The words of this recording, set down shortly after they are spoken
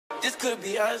this could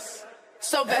be us.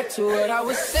 So back to what I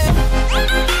was saying.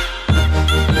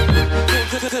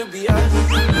 Could be us.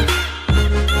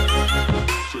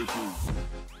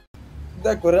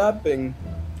 That what happened?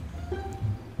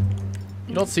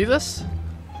 You don't see this?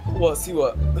 What? See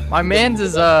what? My man's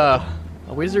is a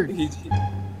wizard.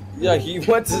 Yeah, he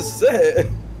went to set.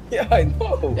 Yeah, I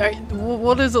know. Yeah,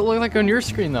 what does it look like on your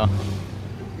screen though?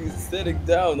 He's sitting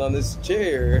down on his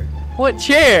chair. What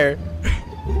chair?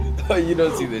 Oh, you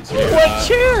don't see the chair. What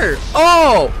chair?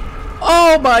 Oh!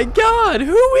 Oh my god!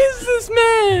 Who is this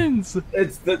man's?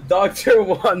 It's the Dr.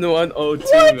 1102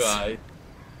 What? guy.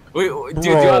 Wait, dude,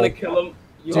 Bro. you wanna kill him?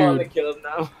 You Dude. wanna kill him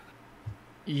now?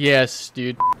 Yes,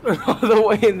 dude. All the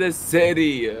way in the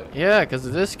city. Yeah, because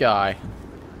of this guy.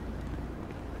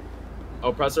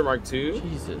 Oppressor Mark II?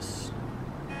 Jesus.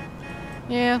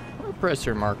 Yeah,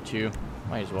 Oppressor Mark II.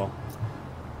 Might as well.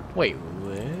 Wait,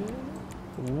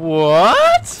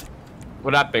 what?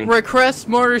 What happened? Request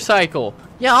motorcycle.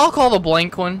 Yeah, I'll call the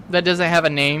blank one. That doesn't have a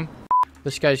name.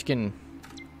 This guy's getting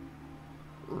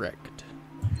wrecked.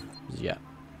 Yeah.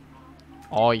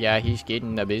 Oh yeah, he's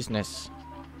getting the business.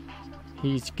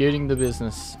 He's getting the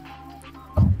business.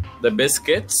 The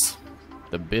biscuits?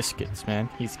 The biscuits, man.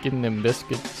 He's getting them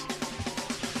biscuits.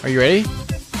 Are you ready?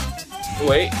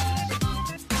 Wait.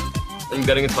 I'm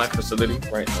getting into my facility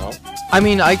right now. I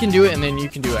mean, I can do it and then you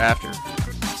can do it after.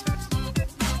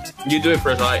 You do it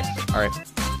first, alright? Alright.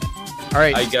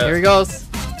 Alright, I guess. here he goes.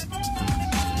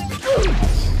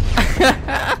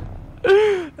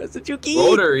 That's what you get.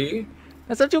 Rotary.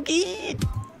 That's what you get.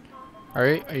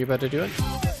 Alright, are you about to do it?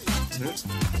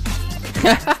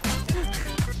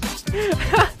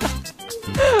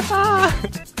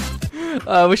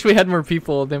 I wish we had more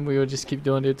people, then we would just keep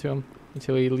doing it to him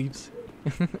until he leaves.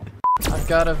 I've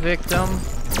got a victim.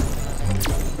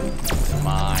 It's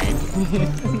mine.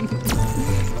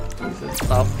 He says,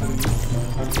 stop, please.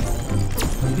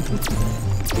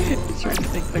 He's trying to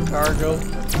take the cargo.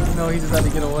 No, he's about to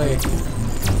get away.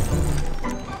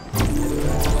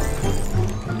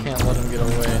 I can't let him get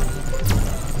away.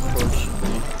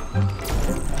 Unfortunately.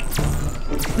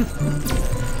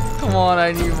 Come on,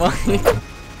 I need money.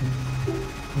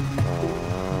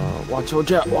 Watch your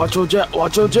jet, watch your jet,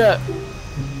 watch your jet.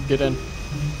 Get in.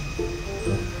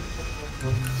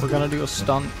 We're gonna do a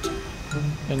stunt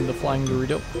in the flying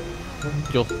Dorito.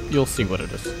 You'll see what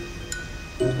it is.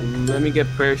 Let me get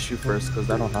parachute first, because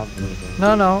I don't have anything.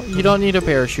 No, you don't need a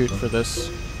parachute for this.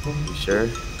 You sure?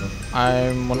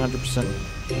 I'm 100%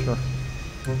 sure.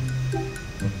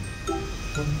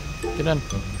 Get in.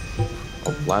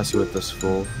 I'll blast you with this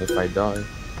fool if I die.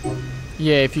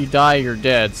 Yeah, if you die, you're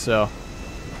dead, so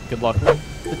good luck.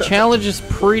 The challenge is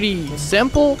pretty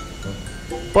simple,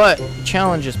 but the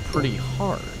challenge is pretty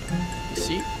hard. You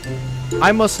see?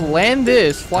 I must land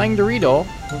this flying Dorito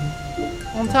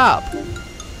on top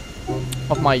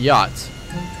of my yacht.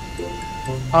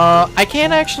 I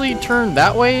can't actually turn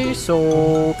that way,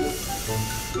 so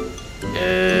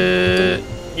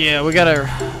yeah, we gotta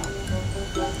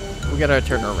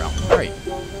turn her around. All right.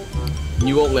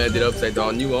 You won't land it upside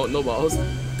down. You won't. No balls.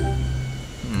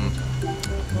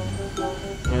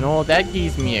 You know, that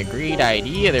gives me a great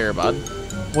idea there, bud.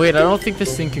 Wait, I don't think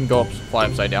this thing can go fly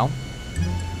upside down.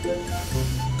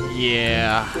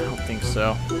 Yeah, I don't think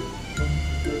so.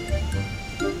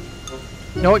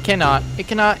 No, it cannot. It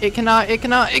cannot. It cannot. It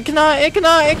cannot. It cannot. It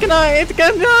cannot. It cannot. It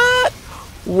cannot.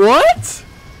 What?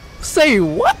 Say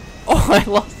what? Oh, I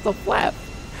lost the flap.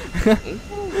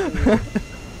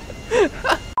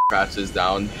 Crashes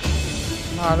down.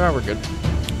 No, we're good.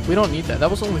 We don't need that. That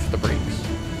was only for the brakes.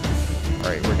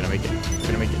 Alright, we're gonna make it. We're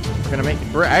gonna make it. We're gonna make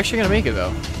it. We're actually gonna make it,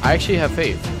 though. I actually have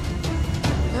faith.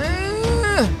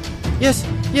 Yes!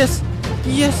 Yes!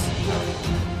 Yes!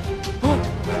 No!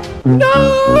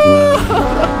 No!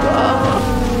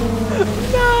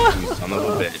 You son of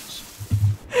a bitch.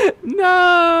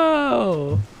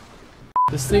 No!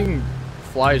 This thing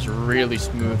flies really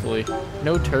smoothly.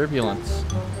 No turbulence.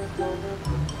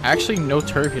 Actually, no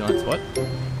turbulence. What?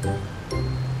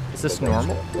 Is this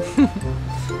normal?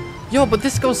 Yo, but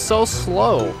this goes so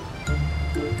slow.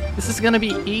 This is gonna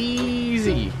be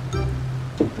easy.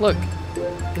 Look.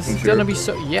 This is gonna be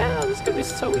so... Yeah, this is gonna be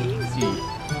so easy.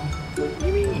 What do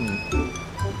you mean?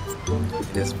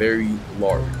 It's very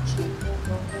large.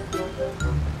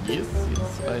 Yes.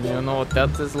 I don't know what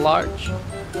that is large.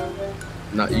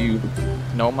 Not you.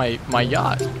 No, my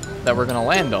yacht that we're gonna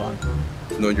land on.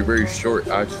 No, you're very short,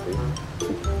 actually.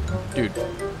 Dude.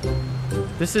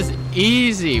 This is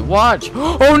easy. Watch.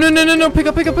 Oh, no. Pick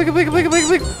up.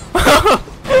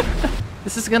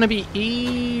 This is gonna be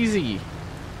easy.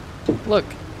 Look.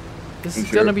 This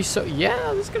is gonna be so,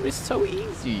 yeah, this is gonna be so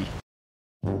easy.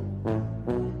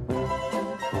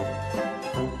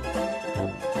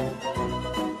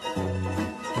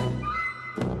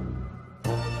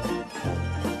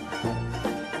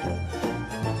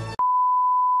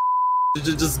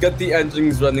 Just get the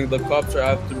engines running. The cops are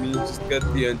after me. Just get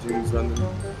the engines running.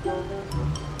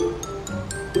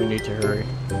 We need to hurry.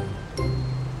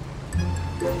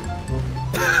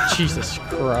 Jesus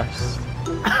Christ.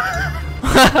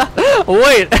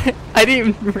 Wait, I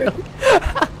didn't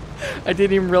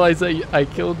even realize that I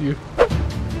killed you.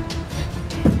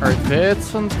 Alright,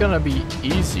 this one's gonna be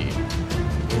easy.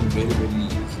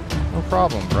 No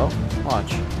problem, bro.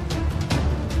 Watch.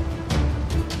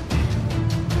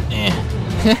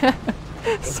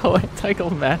 So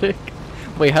anticlimactic.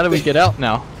 Wait, how do we get out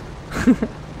now?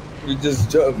 We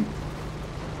just jump.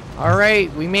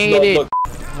 Alright, we made it. Look.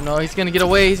 Oh no, he's gonna get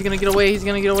away, he's gonna get away, he's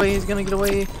gonna get away, he's gonna get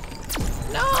away.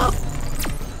 No!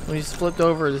 When he's flipped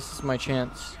over, this is my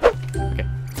chance. Okay.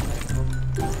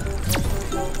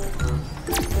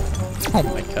 Oh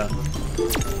my god.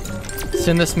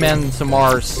 Send this man to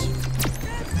Mars.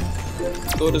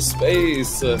 Go to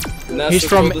space. He's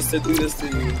from told us to do this to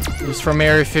you. He's from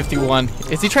Area 51.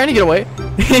 Is he trying to get away?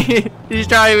 He's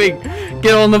driving.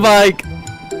 Get on the bike.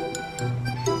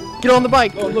 Get on the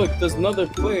bike. Oh look, there's another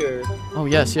player. Oh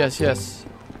yes, yes, yes.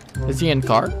 Is he in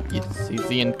car? Yes, is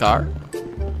he in car?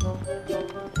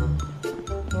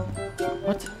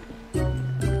 What?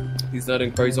 He's not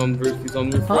in car. He's on roof. He's on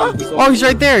roof. Huh? Oh, he's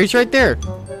right there. He's right there.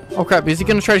 Oh crap! Is he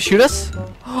gonna try to shoot us?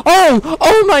 Oh!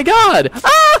 Oh my God!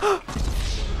 Ah!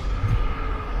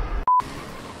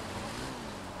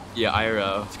 Yeah,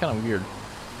 IRL. It's kind of weird.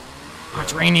 Oh,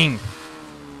 it's raining.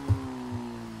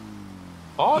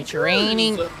 Oh, It's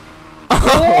raining.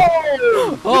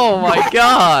 Oh, oh my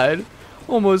God!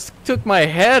 Almost took my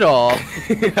head off.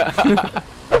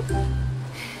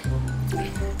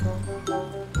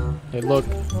 Hey, look.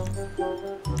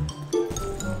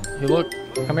 Hey, look.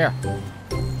 Come here.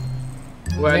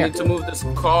 Wait, I need to move this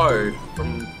car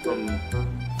from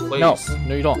place. No,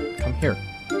 no, you don't. Come here.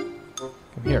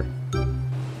 Come here.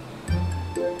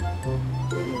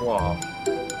 Wow.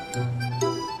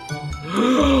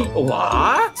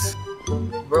 What?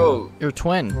 Bro. Your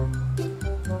twin.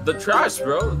 The trash,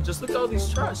 bro. Just look at all these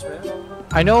trash, man.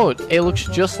 I know. It looks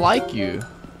just like you.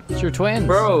 It's your twins.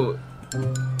 Bro.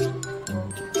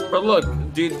 Bro, look.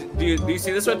 Do you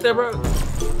see this right there, bro?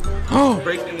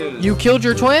 Breaking news. You killed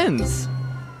your twins.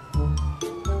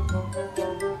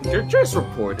 You're just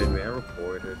reported, man.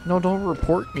 Reported. No, don't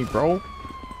report me, bro.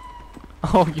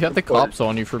 Oh, you have the cops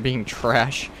on you for being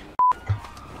trash.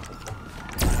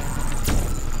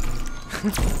 I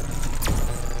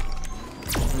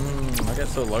got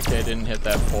so lucky I didn't hit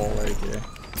that pole right here.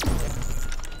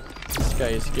 This guy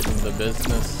is getting the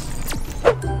business.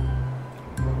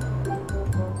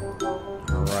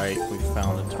 Alright, we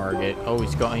found a target. Oh,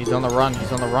 he's going. He's on the run.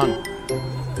 He's on the run.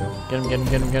 Get him, get him,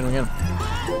 get him, get him, get him.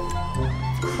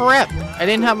 Crap! I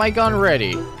didn't have my gun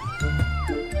ready.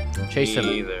 Chase him.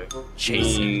 Either.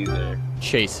 Chase him.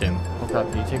 Chase him. Oh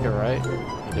crap, did he take it right?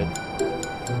 He did.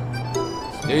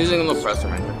 They're using the pressure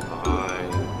ranger.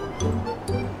 Fine.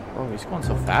 Oh, he's going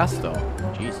so fast though.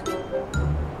 Jeez.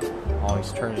 Oh,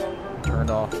 he's turned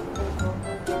off. Oh,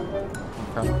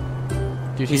 crap.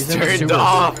 Dude, he's turned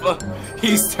off.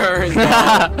 He's turned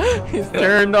off. He's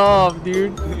turned off,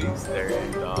 dude. He's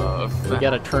turned off. We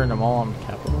gotta turn him on,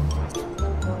 Capital.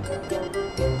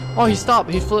 Oh, he stopped.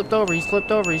 He flipped over. He's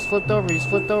flipped over. He's flipped over. He's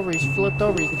flipped over. He's flipped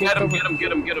over. He's flipped over. Get him, get him, get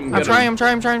him, get him. I'm trying.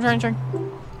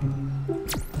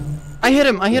 I hit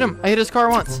him. I hit him. I hit his car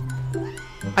once.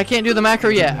 I can't do the macro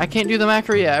yet. I can't do the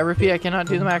macro yet. I repeat, I cannot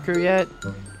do the macro yet.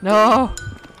 No.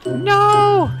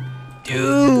 No.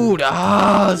 Dude.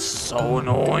 Ah, so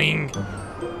annoying.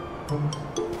 I'm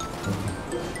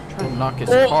trying to knock his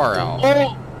car out.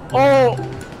 Oh.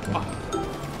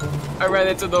 I ran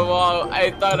into the wall.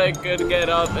 I thought I could get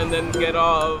up and then get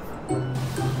off.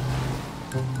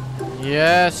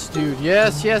 Yes, dude.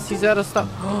 Yes, yes. He's at a stop.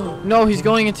 No, he's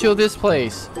going into this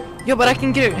place. Yeah, but I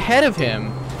can get ahead of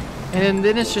him. And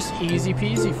then it's just easy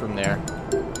peasy from there.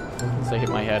 Unless I hit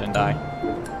my head and die.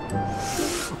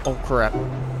 Oh, crap.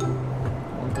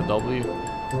 On the W.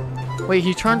 Wait,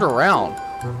 he turned around.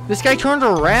 This guy turned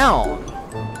around.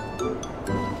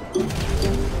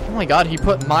 Oh my god, he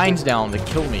put mines down to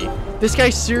kill me. This guy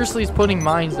seriously is putting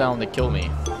mines down to kill me.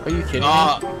 Are you kidding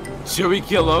me? Should we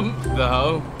kill him?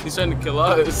 No. He's trying to kill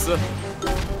us.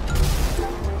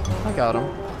 I got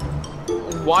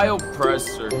him. Wild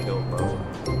pressure kill, bro.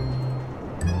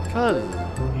 Because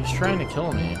he's trying to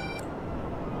kill me.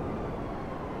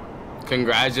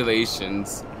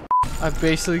 Congratulations. I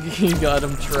basically got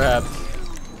him trapped.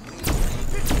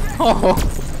 Oh,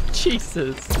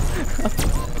 Jesus.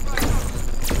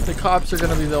 The cops are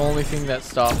gonna be the only thing that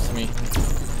stops me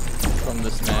from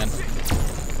this man.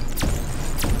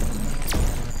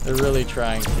 They're really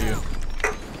trying to.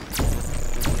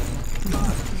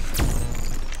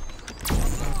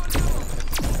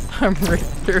 I'm rank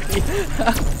 30.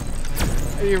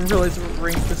 I didn't realize what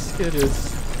rank this kid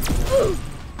is.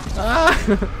 Ah!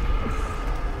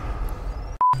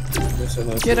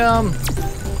 Get him!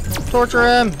 Torture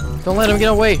him! Don't let him get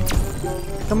away!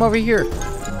 Come over here!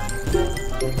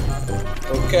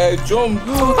 Okay, jump!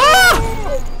 Ah!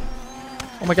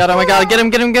 Oh my god, get him,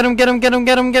 get him, get him, get him, get him,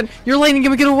 get him, get him! You're letting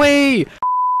him get away!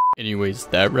 Anyways,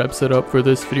 that wraps it up for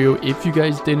this video. If you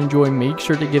guys did enjoy, make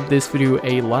sure to give this video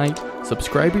a like,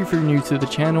 subscribe if you're new to the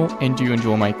channel, and do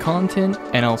enjoy my content,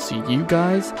 and I'll see you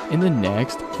guys in the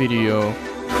next video.